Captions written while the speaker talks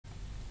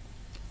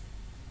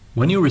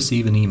When you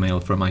receive an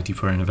email from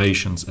IT4I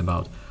Innovations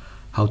about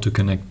how to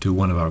connect to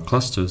one of our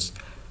clusters,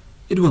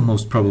 it will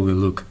most probably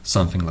look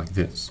something like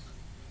this.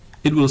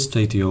 It will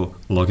state your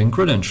login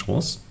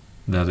credentials,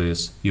 that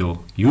is, your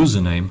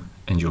username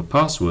and your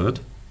password,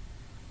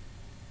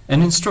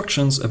 and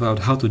instructions about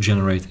how to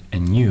generate a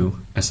new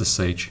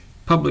SSH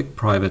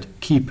public-private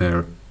key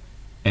pair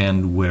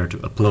and where to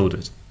upload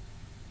it.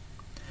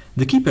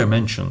 The key pair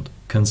mentioned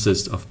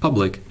consists of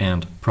public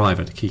and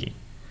private key.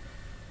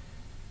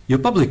 Your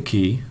public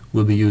key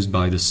will be used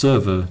by the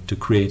server to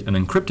create an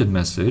encrypted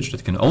message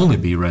that can only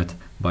be read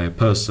by a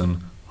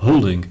person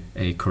holding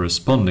a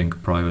corresponding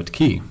private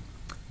key.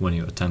 When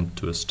you attempt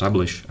to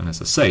establish an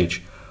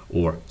SSH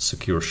or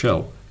secure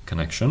shell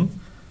connection,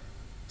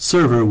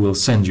 server will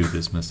send you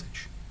this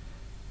message.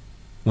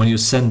 When you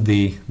send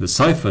the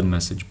ciphered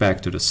message back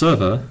to the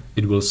server,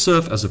 it will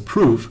serve as a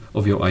proof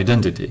of your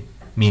identity,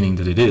 meaning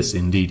that it is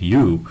indeed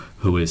you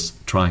who is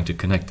trying to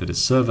connect to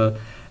this server,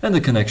 and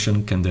the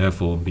connection can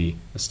therefore be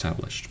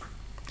established.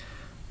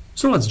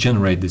 So let's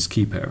generate this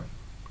key pair.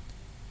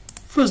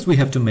 First, we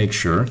have to make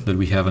sure that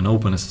we have an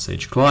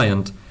OpenSSH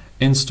client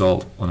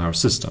installed on our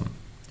system.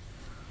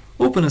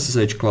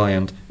 OpenSSH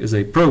client is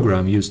a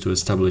program used to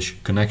establish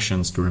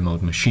connections to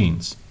remote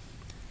machines.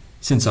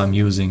 Since I'm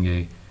using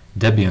a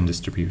Debian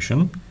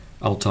distribution,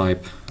 I'll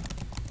type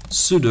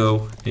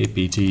sudo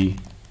apt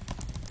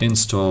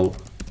install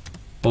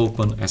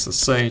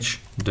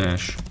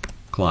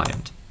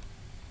OpenSSH-client.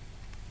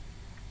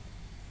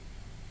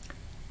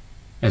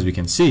 As we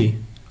can see,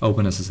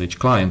 OpenSSH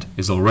client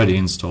is already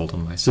installed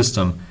on my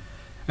system,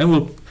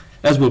 and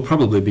as will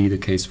probably be the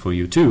case for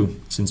you too,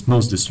 since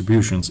most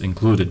distributions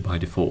include it by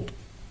default.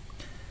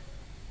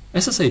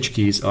 SSH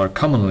keys are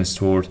commonly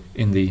stored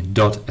in the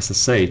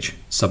 .ssh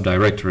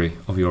subdirectory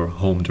of your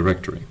home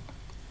directory.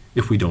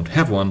 If we don't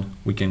have one,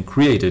 we can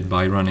create it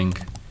by running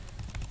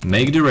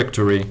make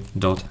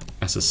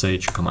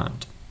directory.ssh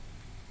command.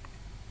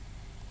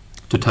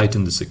 To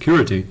tighten the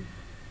security,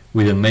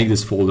 we then make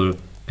this folder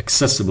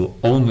accessible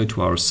only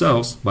to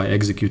ourselves by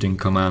executing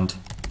command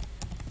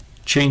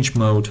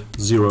changemode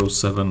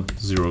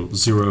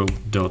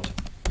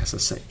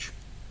 0700.ssh.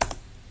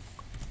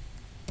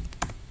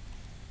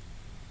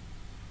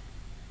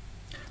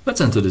 Let's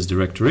enter this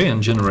directory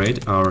and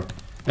generate our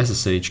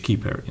SSH key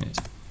pair in it.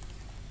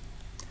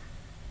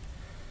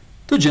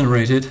 To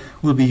generate it,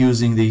 we'll be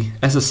using the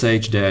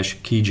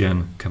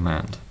ssh-keygen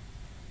command.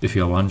 If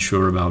you are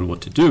unsure about what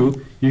to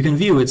do, you can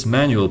view its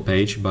manual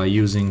page by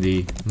using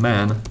the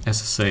man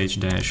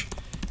ssh-keygen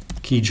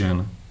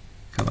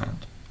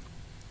command.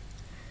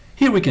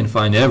 Here we can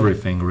find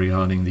everything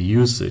regarding the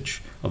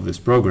usage of this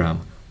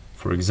program.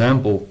 For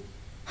example,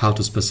 how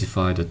to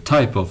specify the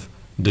type of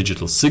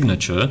digital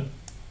signature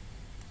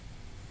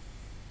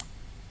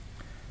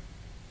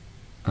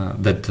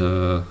that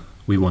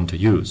we want to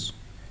use.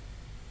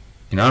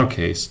 In our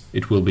case,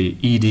 it will be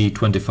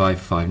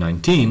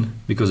ED25519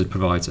 because it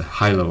provides a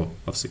high level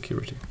of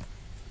security.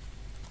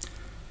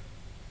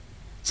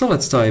 So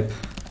let's type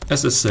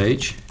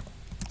SSH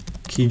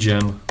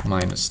keygen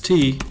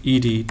 -t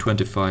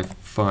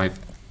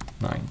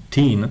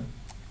ED25519.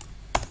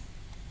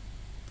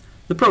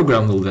 The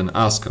program will then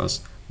ask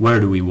us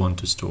where do we want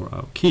to store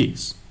our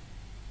keys.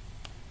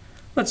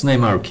 Let's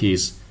name our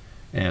keys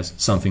as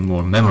something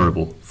more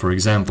memorable. For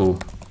example,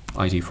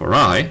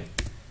 IT4I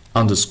 _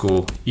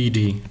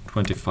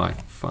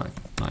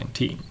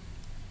 ED25519.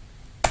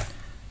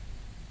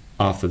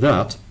 After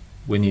that,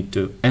 we need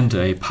to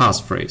enter a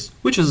passphrase,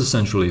 which is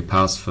essentially a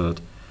password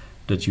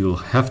that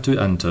you'll have to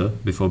enter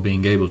before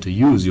being able to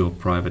use your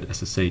private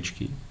SSH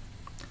key.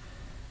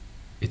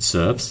 It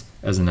serves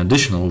as an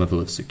additional level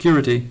of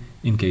security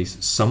in case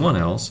someone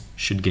else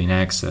should gain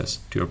access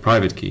to your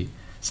private key,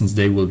 since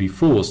they will be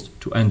forced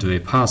to enter a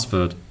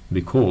password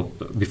before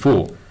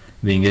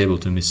being able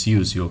to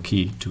misuse your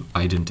key to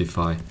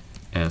identify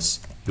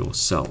as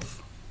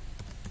yourself.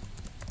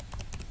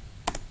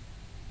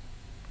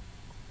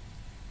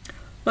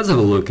 Let's have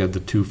a look at the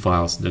two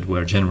files that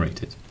were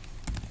generated.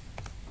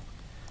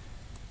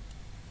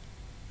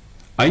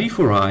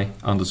 IT4I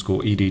 _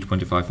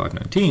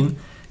 ED25519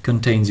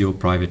 contains your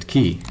private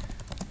key,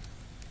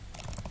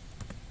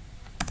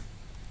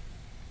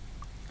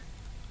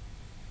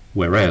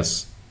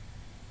 whereas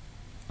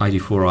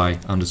IT4I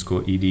 _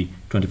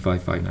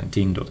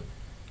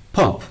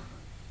 ED25519.pub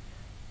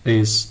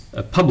is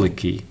a public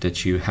key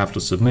that you have to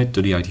submit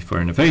to the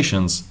IT4I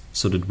Innovations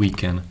so that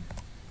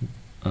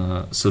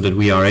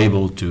we are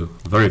able to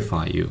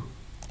verify you.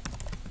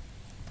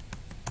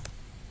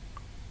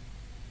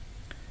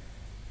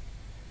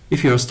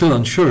 If you are still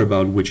unsure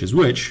about which is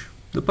which,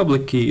 the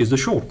public key is the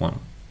short one.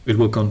 It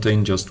will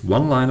contain just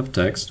one line of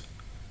text,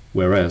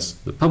 whereas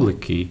the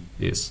public key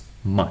is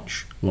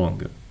much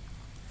longer.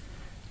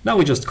 Now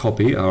we just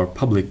copy our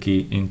public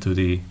key into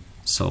the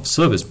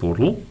self-service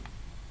portal,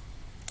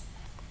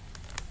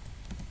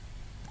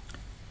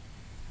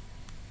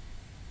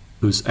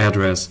 whose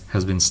address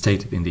has been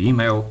stated in the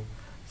email,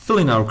 fill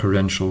in our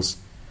credentials,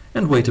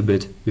 and wait a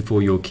bit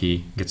before your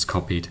key gets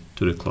copied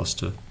to the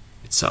cluster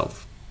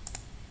itself.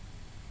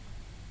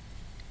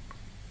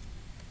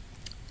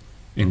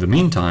 In the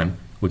meantime,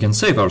 we can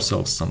save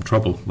ourselves some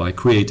trouble by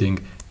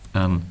creating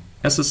an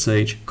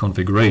SSH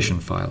configuration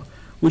file,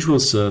 which will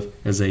serve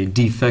as a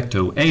de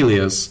facto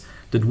alias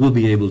that we'll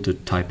be able to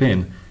type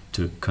in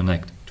to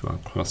connect to our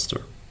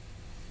cluster.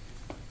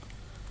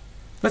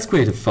 Let's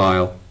create a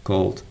file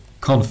called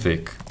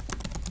config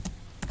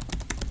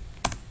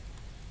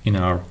in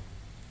our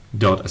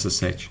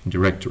 .ssh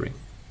directory.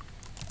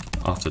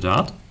 After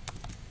that,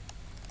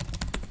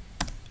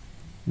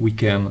 we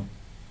can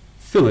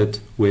fill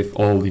it with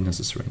all the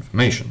necessary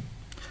information.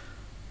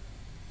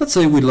 Let's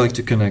say we'd like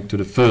to connect to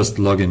the first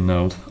login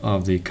node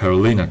of the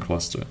Carolina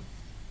cluster.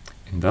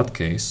 In that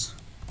case,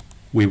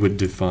 we would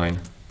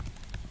define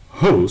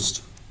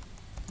host,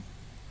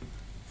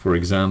 for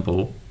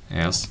example,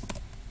 as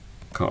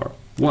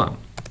car1.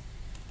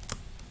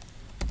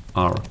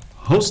 Our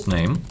host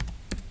name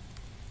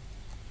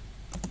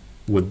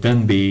would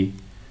then be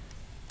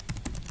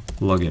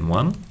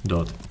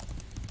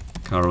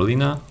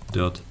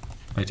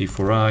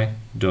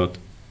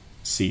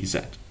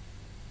login1.carolina.it4i.cz.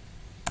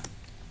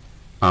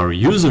 Our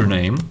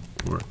username,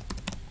 or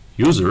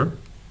user,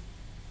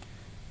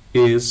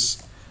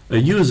 is a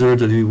user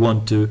that we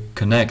want to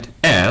connect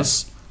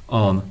as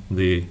on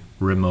the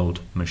remote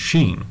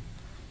machine.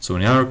 So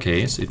in our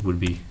case, it would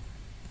be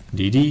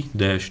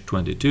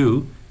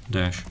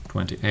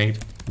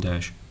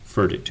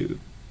dd-22-28-32.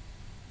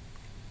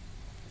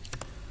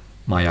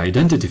 My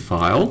identity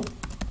file,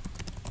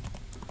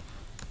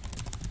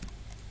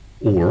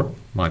 or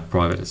my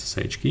private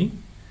SSH key,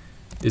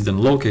 is then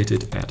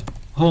located at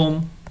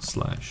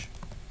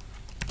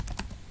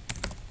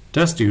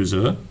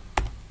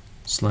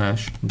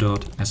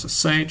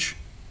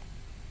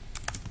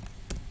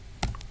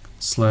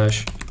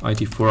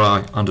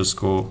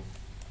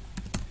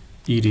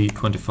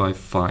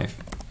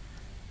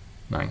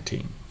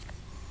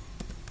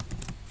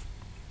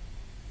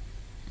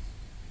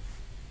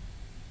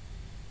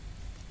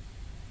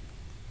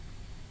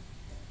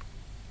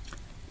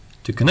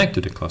To connect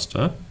to the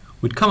cluster,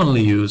 we'd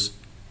commonly use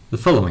the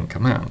following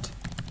command: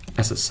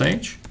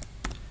 ssh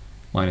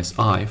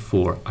 -i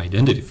for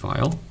identity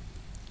file,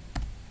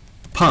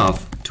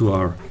 path to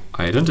our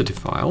identity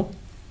file,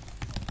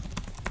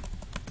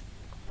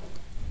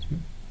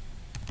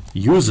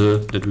 user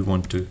that we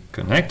want to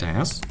connect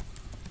as,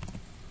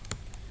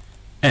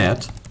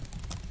 add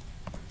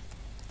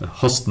the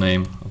host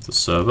name of the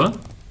server,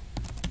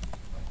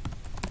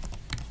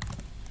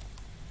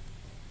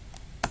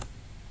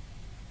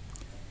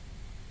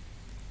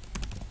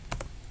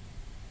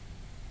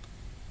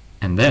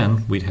 and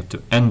then we'd have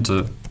to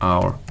enter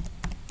our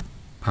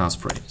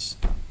passphrase.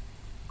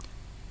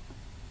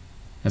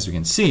 As you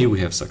can see, we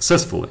have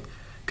successfully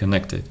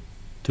connected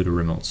to the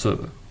remote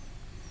server.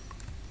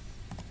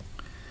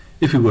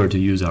 If we were to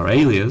use our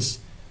alias,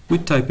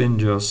 we'd type in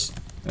just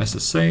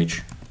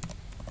SSH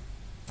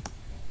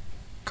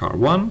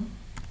car1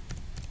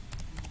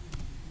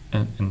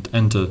 and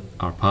enter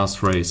our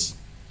passphrase,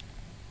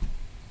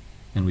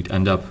 and we'd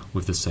end up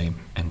with the same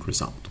end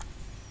result.